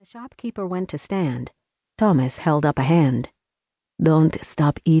shopkeeper went to stand, Thomas held up a hand. "Don't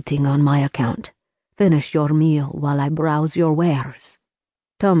stop eating on my account. Finish your meal while I browse your wares."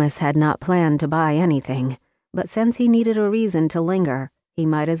 Thomas had not planned to buy anything, but since he needed a reason to linger, he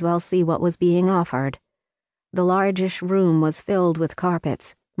might as well see what was being offered. The largish room was filled with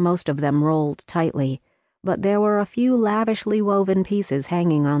carpets, most of them rolled tightly, but there were a few lavishly woven pieces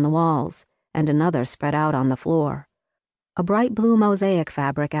hanging on the walls, and another spread out on the floor. A bright blue mosaic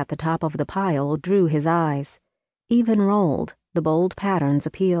fabric at the top of the pile drew his eyes. Even rolled, the bold patterns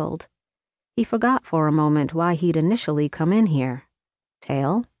appealed. He forgot for a moment why he'd initially come in here.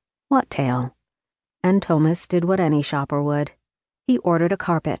 Tale? What tale? And Thomas did what any shopper would. He ordered a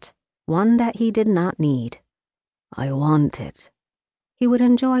carpet, one that he did not need. "I want it." He would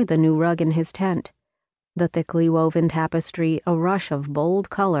enjoy the new rug in his tent, the thickly woven tapestry a rush of bold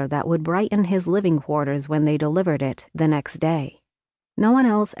color that would brighten his living quarters when they delivered it the next day. No one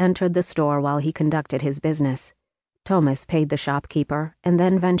else entered the store while he conducted his business. Thomas paid the shopkeeper and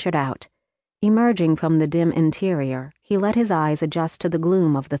then ventured out. Emerging from the dim interior, he let his eyes adjust to the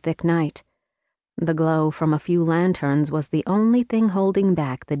gloom of the thick night. The glow from a few lanterns was the only thing holding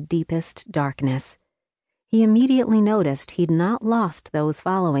back the deepest darkness. He immediately noticed he'd not lost those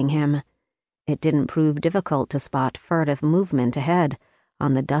following him. It didn't prove difficult to spot furtive movement ahead,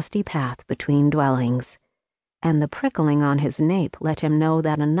 on the dusty path between dwellings, and the prickling on his nape let him know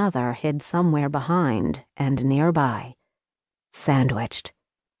that another hid somewhere behind and nearby. Sandwiched.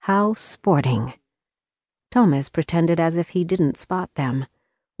 How sporting. Thomas pretended as if he didn't spot them,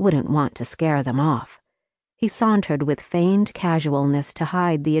 wouldn't want to scare them off. He sauntered with feigned casualness to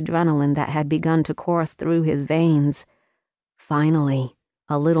hide the adrenaline that had begun to course through his veins. Finally,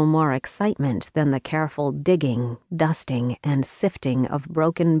 a little more excitement than the careful digging, dusting, and sifting of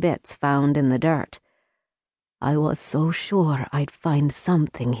broken bits found in the dirt. "I was so sure I'd find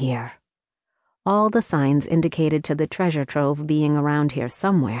something here." All the signs indicated to the treasure trove being around here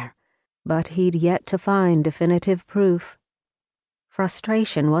somewhere, but he'd yet to find definitive proof.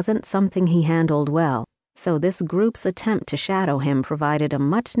 Frustration wasn't something he handled well, so this group's attempt to shadow him provided a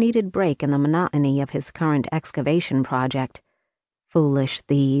much-needed break in the monotony of his current excavation project. Foolish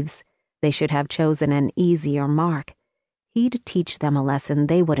thieves. They should have chosen an easier mark. He'd teach them a lesson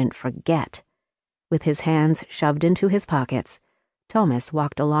they wouldn't forget. With his hands shoved into his pockets, Thomas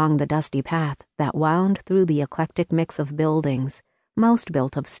walked along the dusty path that wound through the eclectic mix of buildings, most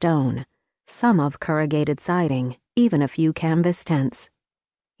built of stone, some of corrugated siding, even a few canvas tents.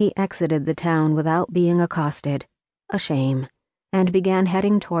 He exited the town without being accosted, a shame, and began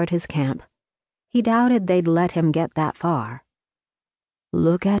heading toward his camp. He doubted they'd let him get that far.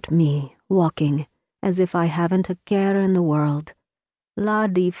 "Look at me, walking, as if I haven't a care in the world.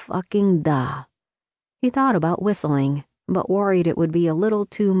 La-di-fucking-da." He thought about whistling, but worried it would be a little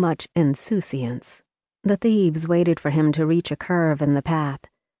too much insouciance. The thieves waited for him to reach a curve in the path,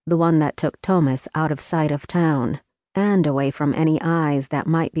 the one that took Thomas out of sight of town, and away from any eyes that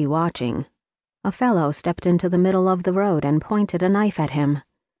might be watching. A fellow stepped into the middle of the road and pointed a knife at him.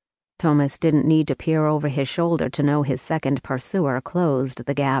 Thomas didn't need to peer over his shoulder to know his second pursuer closed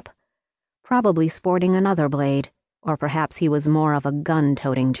the gap. Probably sporting another blade, or perhaps he was more of a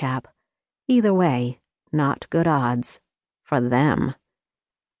gun-toting chap. Either way, not good odds. For them.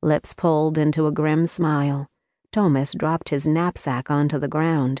 Lips pulled into a grim smile, Thomas dropped his knapsack onto the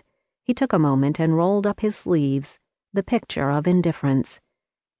ground. He took a moment and rolled up his sleeves, the picture of indifference.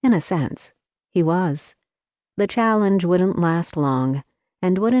 In a sense, he was. The challenge wouldn't last long,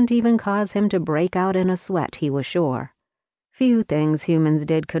 and wouldn't even cause him to break out in a sweat, he was sure. Few things humans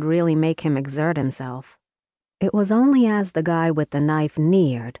did could really make him exert himself. It was only as the guy with the knife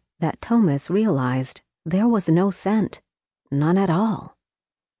neared that Thomas realized there was no scent, none at all.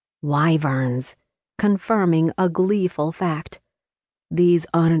 Wyverns, confirming a gleeful fact. These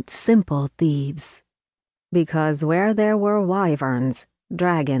aren't simple thieves. Because where there were wyverns,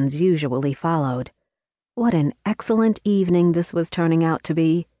 dragons usually followed. What an excellent evening this was turning out to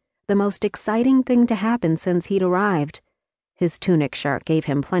be. The most exciting thing to happen since he'd arrived. His tunic shirt gave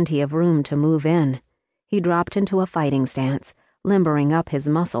him plenty of room to move in. He dropped into a fighting stance, limbering up his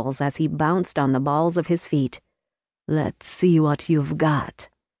muscles as he bounced on the balls of his feet. "Let's see what you've got."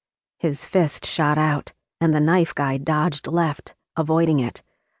 His fist shot out, and the knife guy dodged left, avoiding it.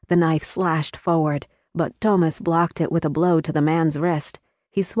 The knife slashed forward, but Thomas blocked it with a blow to the man's wrist.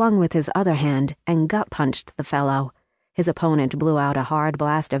 He swung with his other hand and gut-punched the fellow. His opponent blew out a hard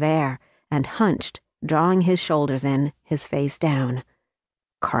blast of air and hunched, drawing his shoulders in, his face down.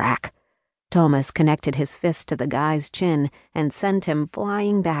 Crack! Thomas connected his fist to the guy's chin and sent him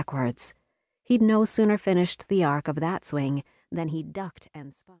flying backwards. He'd no sooner finished the arc of that swing than he ducked and spun.